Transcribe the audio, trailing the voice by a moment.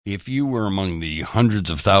If you were among the hundreds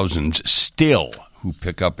of thousands still who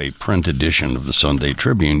pick up a print edition of the Sunday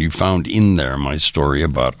Tribune, you found in there my story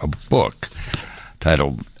about a book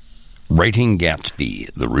titled Writing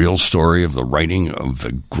Gatsby, the real story of the writing of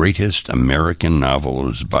the greatest American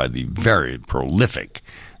novelist by the very prolific,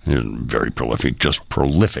 just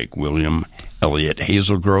prolific William Elliott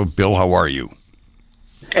Hazelgrove. Bill, how are you?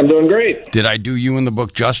 I'm doing great. Did I do you in the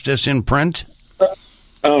book justice in print?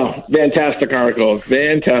 Oh, fantastic article.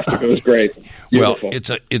 Fantastic. It was great. Beautiful.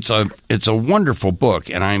 Well, it's a wonderful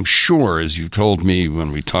book, and I'm sure, as you told me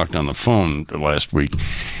when we talked on the phone last week,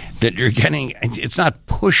 that you're getting, it's not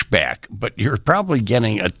pushback, but you're probably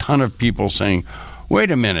getting a ton of people saying,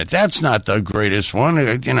 wait a minute, that's not the greatest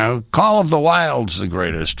one. Call of the Wild's the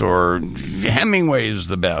greatest, or Hemingway's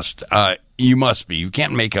the best. You must be. You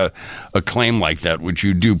can't make a claim like that, which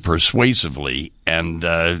you do persuasively, and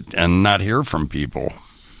not hear from people.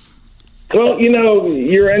 Well,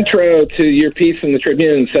 your intro to your piece in the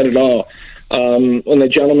Tribune said it all. When the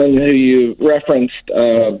gentleman who you referenced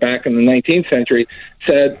back in the 19th century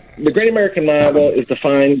said, the great American novel is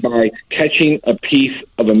defined by catching a piece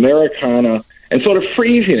of Americana and sort of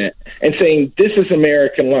freezing it and saying, this is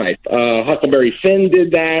American life. Huckleberry Finn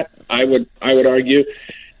did that, I would argue,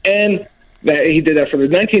 and that he did that for the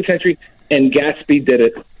 19th century, and Gatsby did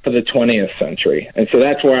it for the 20th century. And so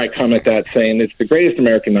that's where I come at that, saying it's the greatest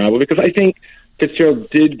American novel, because I think Fitzgerald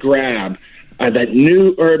did grab that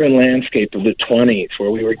new urban landscape of the 20s, where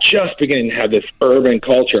we were just beginning to have this urban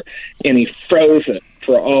culture, and he froze it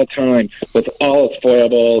for all time with all its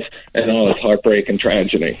foibles and all its heartbreak and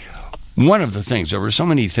tragedy. One of the things, there were so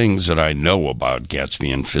many things that I know about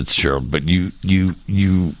Gatsby and Fitzgerald, but you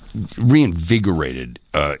reinvigorated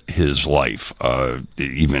his life,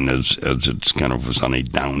 even as it's kind of was on a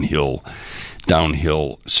downhill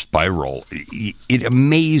spiral. It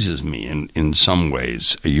amazes me in some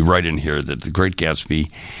ways. You write in here that the Great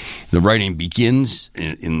Gatsby, the writing begins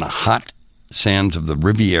in the hot sands of the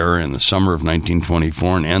Riviera in the summer of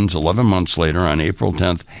 1924 and ends 11 months later on April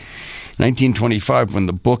 10th, 1925, when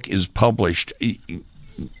the book is published.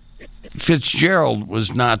 Fitzgerald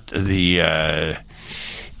was not the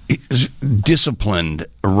disciplined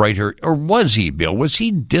writer, or was he, Bill? Was he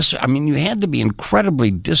you had to be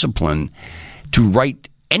incredibly disciplined to write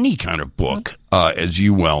any kind of book, as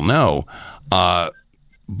you well know.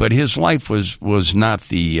 But his life was not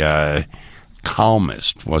the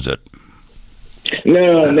calmest, was it?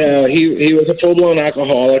 No. He was a full-blown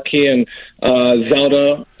alcoholic. He and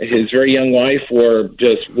Zelda, his very young wife, were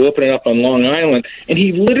just whooping it up on Long Island, and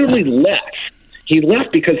he literally left. He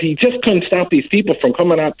left because he just couldn't stop these people from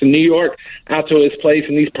coming out to New York, out to his place,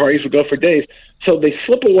 and these parties would go for days. So they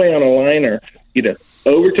slip away on a liner,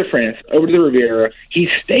 over to France, over to the Riviera. He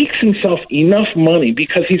stakes himself enough money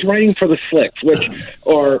because he's writing for the Slicks, which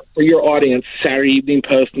are, for your audience, Saturday Evening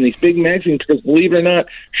Post and these big magazines, because believe it or not,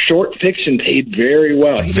 short fiction paid very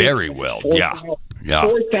well. Very well, yeah.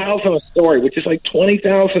 4,000 a story, which is like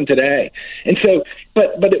 20,000 today. And so,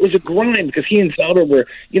 but it was a grind because he and Zelda were,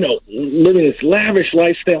 living this lavish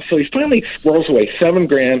lifestyle. So he finally squirrels away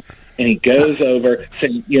 $7,000, and he goes over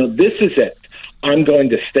saying, this is it. I'm going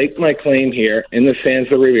to stake my claim here in the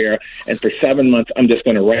sands of the Riviera, and for 7 months, I'm just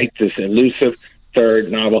going to write this elusive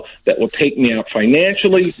third novel that will take me out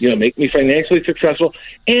financially, make me financially successful,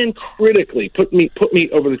 and critically put me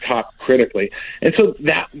over the top critically. And so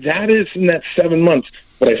that is in that 7 months.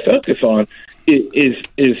 What I focus on is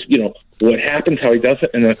what happens, how he does it,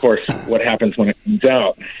 and then, of course, what happens when it comes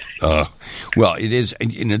out. Well, it is,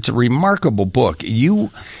 and it's a remarkable book.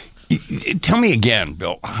 Tell me again,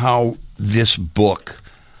 Bill, how this book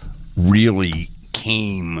really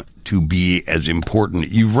came to be as important.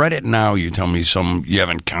 You've read it now. You tell me you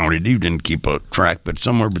haven't counted. You didn't keep a track, but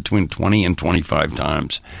somewhere between 20 and 25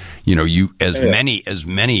 times.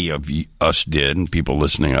 Many of us did, and people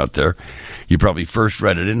listening out there, you probably first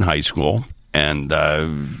read it in high school, and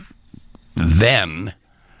then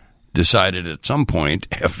decided at some point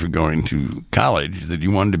after going to college that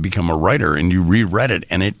you wanted to become a writer, and you reread it,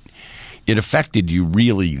 and it affected you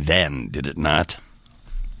really then, did it not?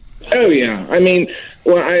 Oh, yeah.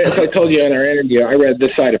 As I told you in our interview, I read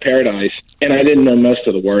This Side of Paradise, and I didn't know most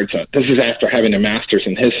of the words. This is after having a master's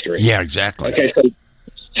in history. Yeah, exactly. Okay, so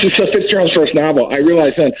Fitzgerald's first novel, I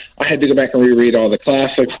realized then I had to go back and reread all the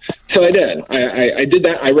classics. So I did. I did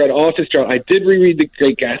that. I read all of Fitzgerald. I did reread The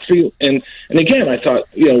Great Gatsby, and again, I thought,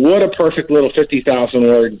 what a perfect little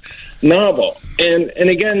 50,000-word novel. And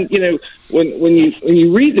again, when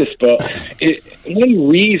you read this book, one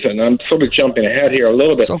reason, I'm sort of jumping ahead here a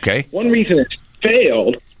little bit. It's okay. One reason it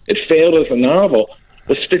failed as a novel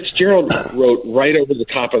was Fitzgerald wrote right over the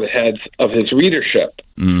top of the heads of his readership.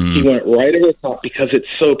 He went right over the top because it's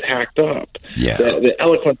so packed up. Yeah. The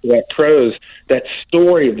eloquence of that prose, that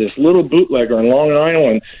story of this little bootlegger in Long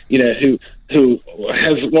Island, who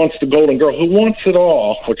wants the golden girl, who wants it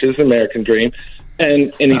all, which is the American dream,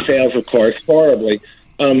 and he fails, of course, horribly.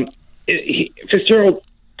 Fitzgerald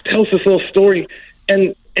tells this little story,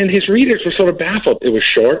 and his readers were sort of baffled. It was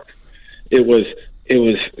short. It was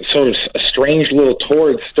sort of a strange little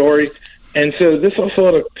torrid story. And so this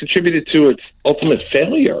also contributed to its ultimate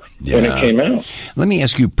failure when it came out. Let me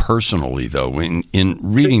ask you personally, though, in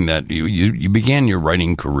reading that, you began your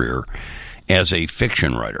writing career as a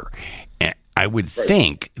fiction writer. I would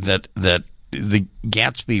think that the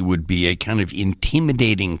Gatsby would be a kind of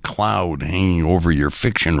intimidating cloud hanging over your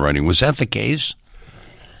fiction writing. Was that the case?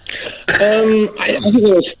 I think it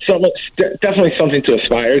was definitely something to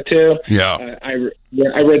aspire to. Yeah. I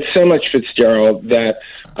read so much Fitzgerald that,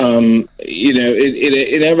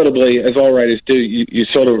 it inevitably, as all writers do, you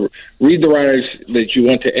sort of read the writers that you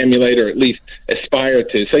want to emulate or at least aspire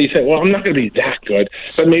to. So you say, well, I'm not going to be that good,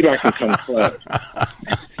 but maybe I can come close.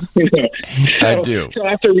 I do. So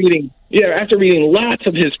after reading lots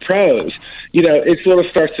of his prose, it sort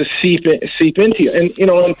of starts to seep into you. And,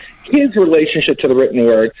 his relationship to the written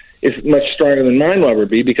word is much stronger than mine will ever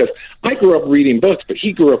be, because I grew up reading books, but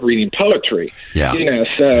he grew up reading poetry. Yeah.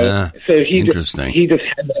 So he just had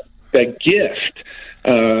that gift,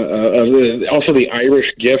 also the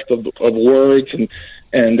Irish gift of words,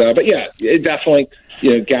 but yeah, it definitely,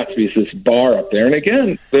 Gatsby's this bar up there. And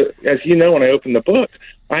again, as you know, when I opened the book,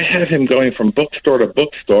 I had him going from bookstore to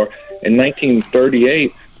bookstore in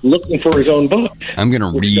 1938. Looking for his own books. I'm going to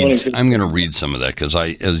read some of that because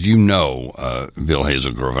as you know, Bill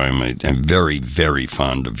Hazelgrove, I'm very, very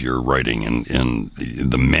fond of your writing and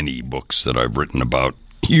the many books that I've written about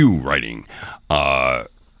you writing.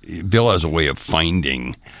 Bill has a way of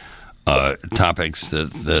finding topics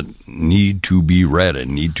that need to be read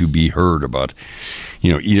and need to be heard about.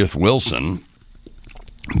 Edith Wilson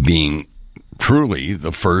being truly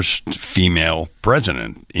the first female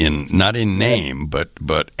president, not in name, but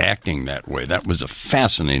acting that way. That was a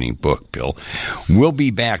fascinating book, Bill. We'll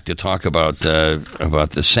be back to talk about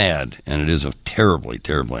the sad, and it is a terribly,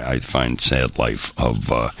 terribly, I find, sad life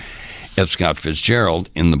of F. Scott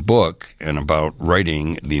Fitzgerald in the book, and about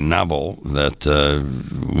writing the novel that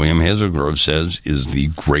William Hazelgrove says is the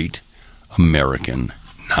great American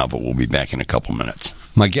novel. We'll be back in a couple minutes.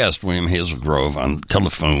 My guest, William Hazelgrove, on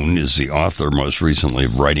telephone is the author, most recently,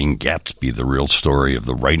 of Writing Gatsby, the real story of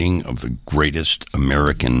the writing of the greatest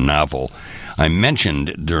American novel. I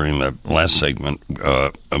mentioned during the last segment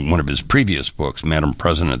one of his previous books, Madam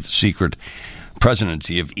President, The Secret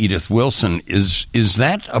Presidency of Edith Wilson. Is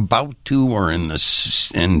that about to or in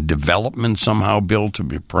development somehow, Bill, to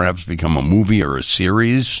perhaps become a movie or a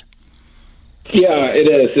series? Yeah, it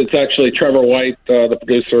is. It's actually Trevor White, the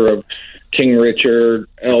producer of King Richard,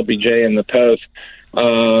 LBJ, and The Post.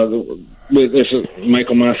 Michael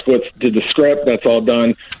Moskowitz did the script. That's all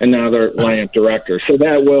done, and now they're lining up directors. So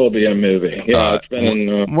that will be a movie. Yeah, it's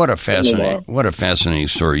been what a fascinating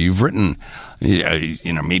story. You've written,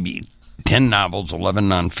 maybe 10 novels, 11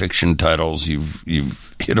 nonfiction titles.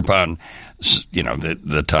 You've hit upon,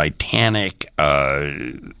 the Titanic,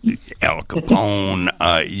 Al Capone.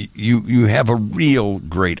 You have a real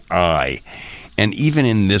great eye, and even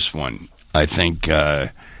in this one, I think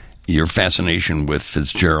your fascination with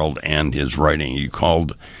Fitzgerald and his writing, you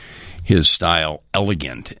called his style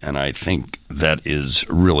elegant, and I think that is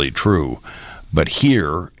really true. But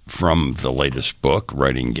here, from the latest book,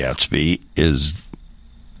 Writing Gatsby, is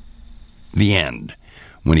the end.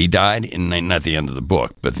 When he died, not the end of the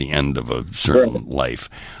book, but the end of a certain life.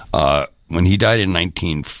 When he died in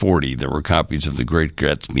 1940, there were copies of The Great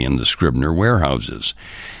Gatsby in the Scribner warehouses.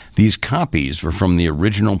 These copies were from the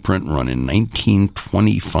original print run in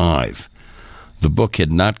 1925. The book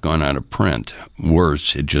had not gone out of print.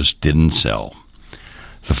 Worse, it just didn't sell.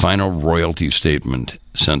 The final royalty statement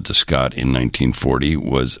sent to Scott in 1940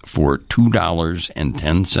 was for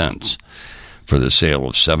 $2.10 for the sale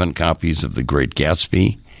of 7 copies of The Great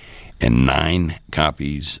Gatsby and 9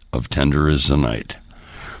 copies of Tender as the Night.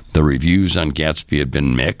 The reviews on Gatsby had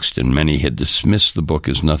been mixed, and many had dismissed the book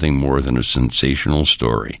as nothing more than a sensational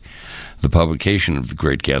story. The publication of The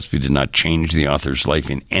Great Gatsby did not change the author's life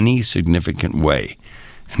in any significant way.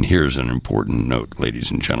 And here's an important note,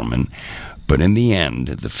 ladies and gentlemen. But in the end,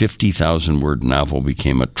 the 50,000-word novel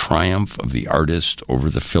became a triumph of the artist over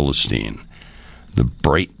the Philistine, the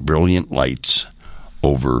bright, brilliant lights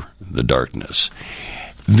over the darkness.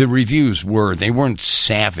 The reviews they weren't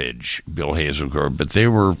savage, Bill Hazelgard, but they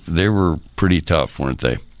were pretty tough, weren't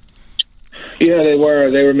they? Yeah, they were.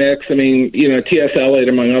 They were mixed. I mean, T.S. Eliot,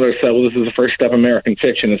 among others, said, well, this is the first step American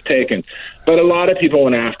fiction has taken. But a lot of people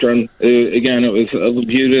went after him. Again, it was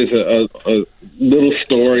viewed as a little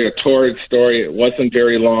story, a torrid story. It wasn't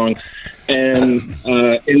very long. And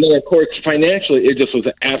then, of course, financially, it just was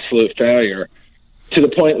an absolute failure, to the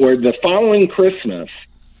point where the following Christmas,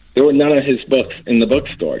 there were none of his books in the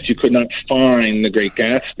bookstores. You could not find The Great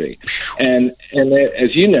Gatsby. And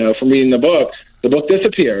as you know from reading the book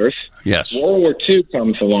disappears. Yes. World War II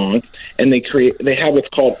comes along, and they have what's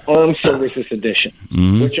called Armed Services Edition,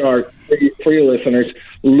 which are, for your listeners,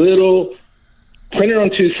 little printed on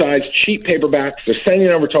two sides, cheap paperbacks. They're sending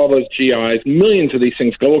over to all those GIs. Millions of these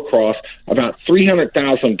things go across. About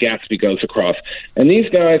 300,000 Gatsby goes across. And these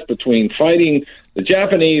guys, between fighting the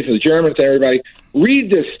Japanese, the Germans, everybody, read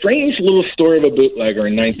this strange little story of a bootlegger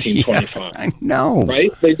in 1925. Yeah, I know. Right?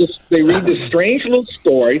 They read this strange little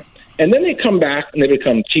story, and then they come back and they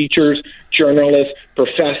become teachers, journalists,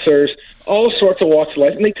 professors, all sorts of walks of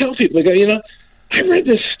life. And they tell people, they go, I read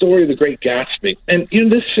this story of The Great Gatsby, and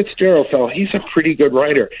this Fitzgerald fellow, he's a pretty good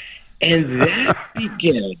writer. And that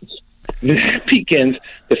begins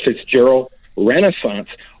the Fitzgerald Renaissance,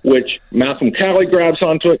 which Malcolm Cowley grabs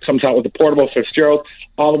onto it, comes out with the portable Fitzgerald.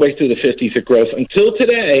 All the way through the 50s it grows. Until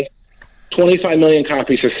today, 25 million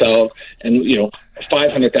copies are sold, and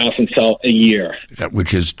 500,000 sell a year.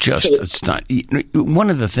 Which is just it's not one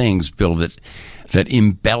of the things, Bill, that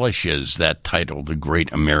embellishes that title, The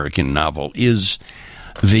Great American Novel, is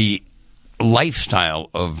the lifestyle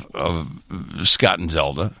of Scott and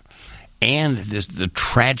Zelda, and the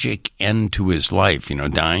tragic end to his life.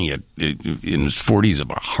 Dying in his 40s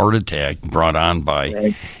of a heart attack brought on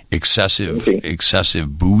by excessive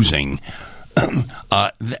boozing.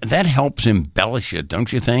 That helps embellish it,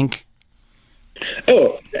 don't you think?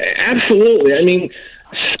 Oh, absolutely. I mean,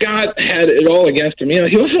 Scott had it all against him.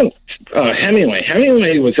 He wasn't Hemingway.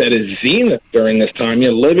 Hemingway was at his zenith during this time,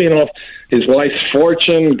 living off his wife's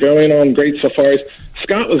fortune, going on great safaris.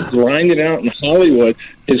 Scott was grinding out in Hollywood.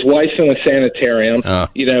 His wife's in a sanitarium,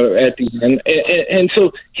 at the end. And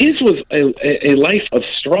so his was a life of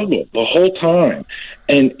struggle the whole time.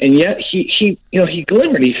 And yet he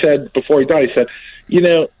glimmered. He said, before he died, he said,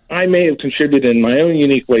 I may have contributed in my own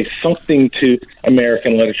unique way something to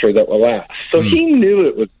American literature that will last. So he knew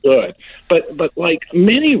it was good. But like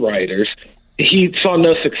many writers, he saw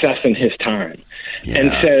no success in his time. Yeah.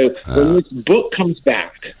 And so when this book comes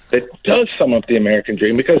back that does sum up the American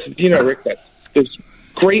dream, because, Rick, there's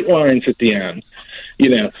great lines at the end,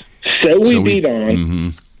 so we beat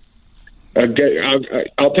on.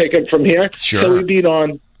 I'll take it from here. Sure. So we beat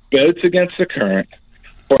on, boats against the current,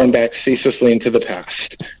 borne back ceaselessly into the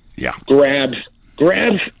past. Yeah. Grabs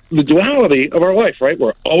the duality of our life, right?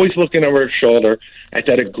 We're always looking over our shoulder at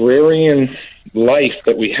that agrarian life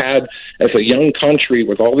that we had as a young country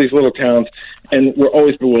with all these little towns, and we're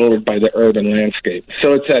always bewildered by the urban landscape.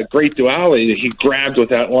 So it's that great duality that he grabbed with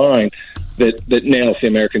that line that nails the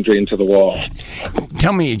American dream to the wall.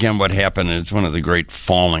 Tell me again what happened. It's one of the great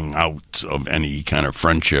falling outs of any kind of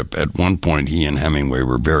friendship. At one point, he and Hemingway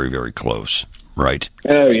were very, very close. Right.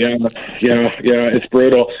 Oh, yeah. It's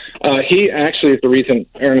brutal. He actually is the reason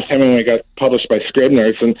Ernest Hemingway got published by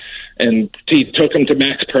Scribner's, and he took him to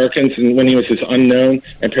Max Perkins, and when he was his unknown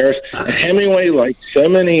in Paris. And Hemingway, like so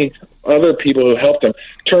many other people who helped him,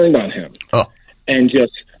 turned on him and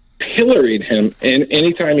just pilloried him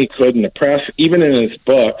anytime he could in the press, even in his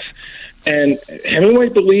books. And Hemingway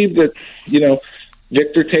believed that,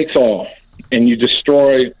 victor takes all, and you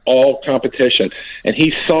destroy all competition. And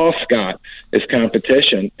he saw Scott as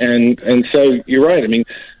competition. And so you're right. I mean,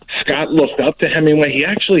 Scott looked up to Hemingway. He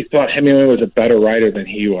actually thought Hemingway was a better writer than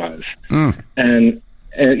he was. And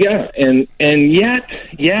yet,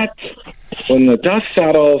 when the dust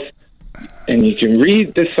settles, and you can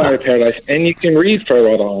read This Side of Paradise, and you can read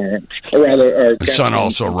Farewell Arms, or The Sun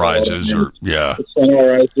Also Rises, The Sun Also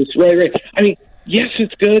Rises, right. I mean, yes,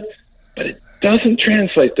 it's good, but it doesn't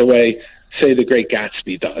translate the way, say, The Great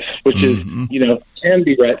Gatsby does, which is, can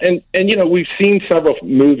be read. And we've seen several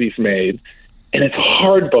movies made, and it's a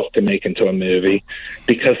hard book to make into a movie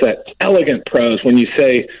because that elegant prose, when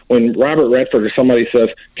Robert Redford or somebody says,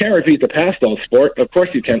 can't repeat the past, old sport, of course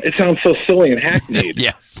you can. It sounds so silly and hackneyed.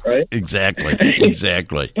 Yes, right? Exactly.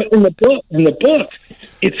 But in the book,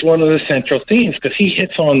 it's one of the central themes because he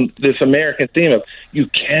hits on this American theme of you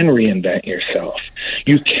can reinvent yourself.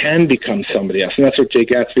 You can become somebody else. And that's what Jay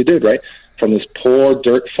Gatsby did, right? from this poor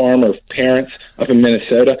dirt farmer parents up in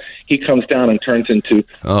Minnesota. He comes down and turns into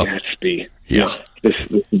Gatsby. Yeah. This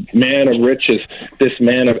man of riches, this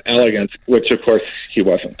man of elegance, which, of course, he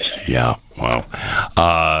wasn't. Yeah,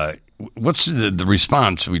 wow. What's the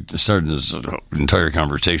response? We started this entire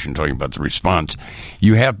conversation talking about the response.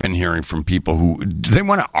 You have been hearing from people who, do they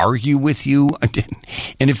want to argue with you?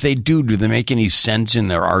 And if they do they make any sense in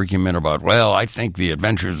their argument about, well, I think The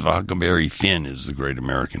Adventures of Huckleberry Finn is the great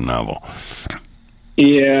American novel?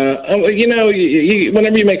 Yeah, whenever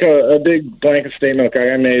you make a big blanket statement like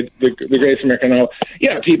I made, the greatest American novel,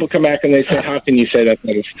 people come back and they say, how can you say that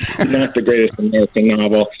is not the greatest American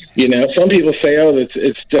novel? Some people say, that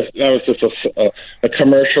was just a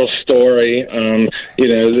commercial story.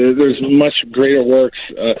 There's much greater works.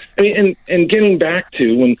 And getting back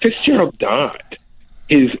to when Fitzgerald died,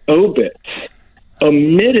 his obits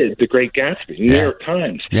omitted The Great Gatsby, New York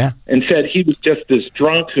Times, and said he was just this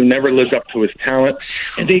drunk who never lived up to his talent,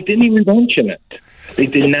 and they didn't even mention it. They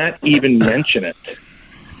did not even mention it.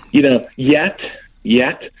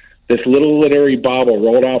 Yet, this little literary bauble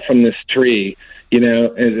rolled out from this tree, at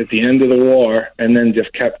the end of the war, and then has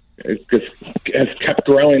kept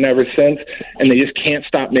growing ever since, and they just can't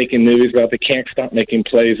stop making movies about it. They can't stop making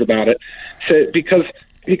plays about it. So because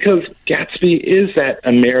Gatsby is that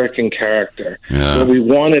American character where we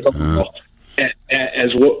want it all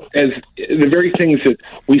as the very things that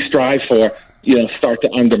we strive for, start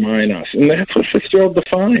to undermine us. And that's what Fitzgerald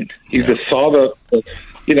defined. He just saw the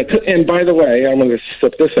and by the way, I'm going to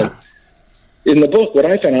slip this in. In the book, what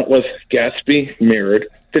I found out was Gatsby mirrored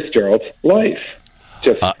Fitzgerald's life.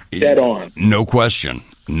 Just dead on. No question.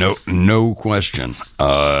 No question.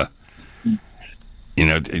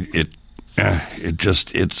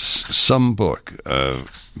 It's some book,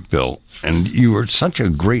 Bill, and you are such a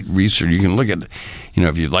great researcher. You can look at,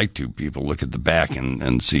 if you'd like to, people look at the back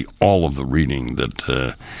and see all of the reading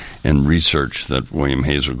that and research that William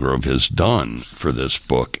Hazelgrove has done for this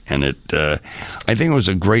book. And I think it was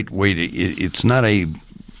a great way to, it's not in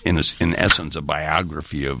essence, a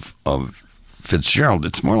biography of Fitzgerald.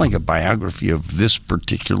 It's more like a biography of this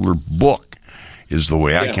particular book is the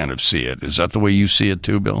way I kind of see it. Is that the way you see it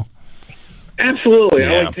too, Bill? Absolutely.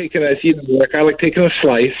 I like taking I like taking a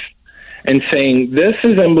slice and saying this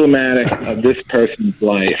is emblematic of this person's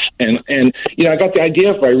life. And I got the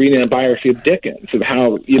idea by reading a biography of Dickens of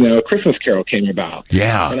how, A Christmas Carol came about.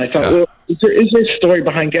 Yeah. And I thought, well, is there a story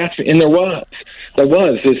behind Gatsby? And there was. There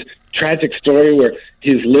was this tragic story where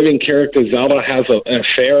his living character Zelda has an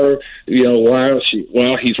affair,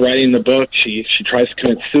 while he's writing the book. She tries to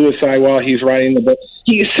commit suicide while he's writing the book.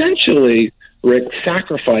 He essentially, Rick,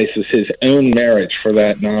 sacrifices his own marriage for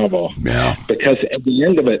that novel. Yeah. Because at the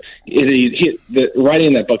end of it,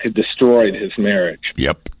 writing that book had destroyed his marriage.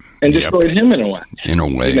 Yep. And destroyed him in a way.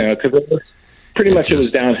 Because it was pretty much it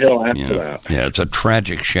was downhill after that. Yeah, it's a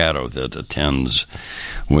tragic shadow that attends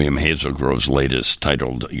William Hazelgrove's latest,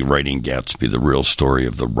 titled Writing Gatsby, The Real Story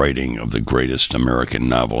of the Writing of the Greatest American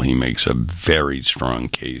Novel. He makes a very strong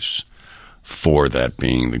case for that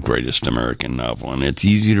being the greatest American novel. And it's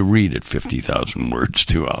easy to read at 50,000 words,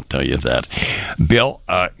 too, I'll tell you that. Bill,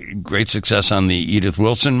 great success on the Edith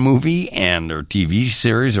Wilson movie or TV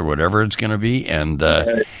series or whatever it's going to be. And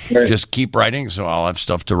just keep writing, so I'll have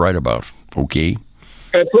stuff to write about. Okay?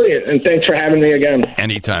 Brilliant. And thanks for having me again.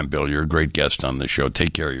 Anytime, Bill. You're a great guest on the show.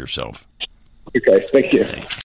 Take care of yourself. Okay. Thank you. Okay.